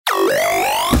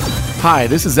Hi,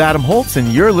 this is Adam Holtz,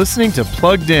 and you're listening to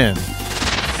Plugged In.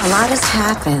 A lot has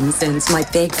happened since my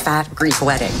big fat Greek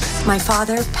wedding. My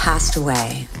father passed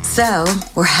away, so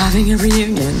we're having a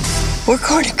reunion. We're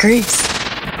going to Greece.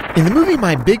 In the movie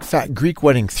My Big Fat Greek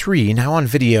Wedding 3, now on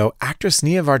video, actress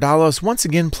Nia Vardalos once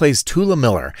again plays Tula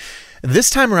Miller. This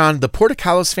time around, the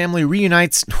Portokalos family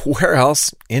reunites, where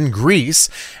else? In Greece,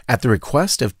 at the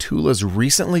request of Tula's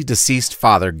recently deceased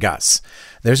father, Gus.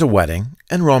 There's a wedding,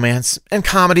 and romance, and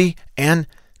comedy, and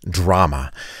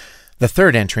drama. The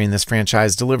third entry in this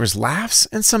franchise delivers laughs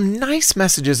and some nice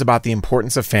messages about the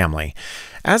importance of family.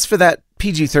 As for that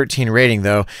PG-13 rating,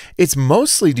 though, it's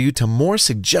mostly due to more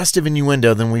suggestive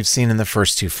innuendo than we've seen in the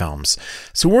first two films.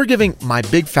 So we're giving My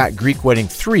Big Fat Greek Wedding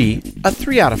 3 a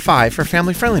 3 out of 5 for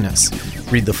family friendliness.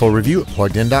 Read the full review at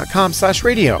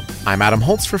PluggedIn.com/radio. I'm Adam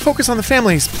Holtz for Focus on the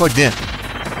Family's Plugged In.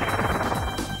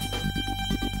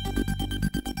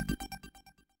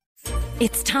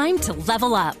 It's time to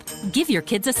level up. Give your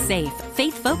kids a safe,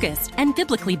 faith-focused, and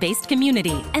biblically based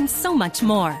community, and so much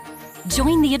more.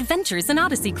 Join the Adventures in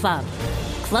Odyssey Club.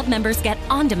 Club members get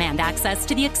on-demand access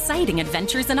to the exciting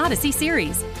Adventures in Odyssey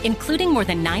series, including more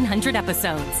than 900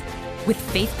 episodes. With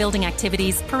faith-building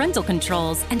activities, parental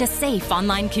controls, and a safe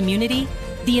online community,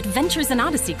 the Adventures in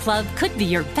Odyssey Club could be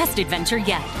your best adventure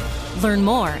yet. Learn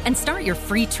more and start your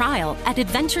free trial at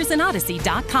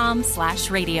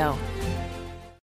adventuresinodyssey.com/radio.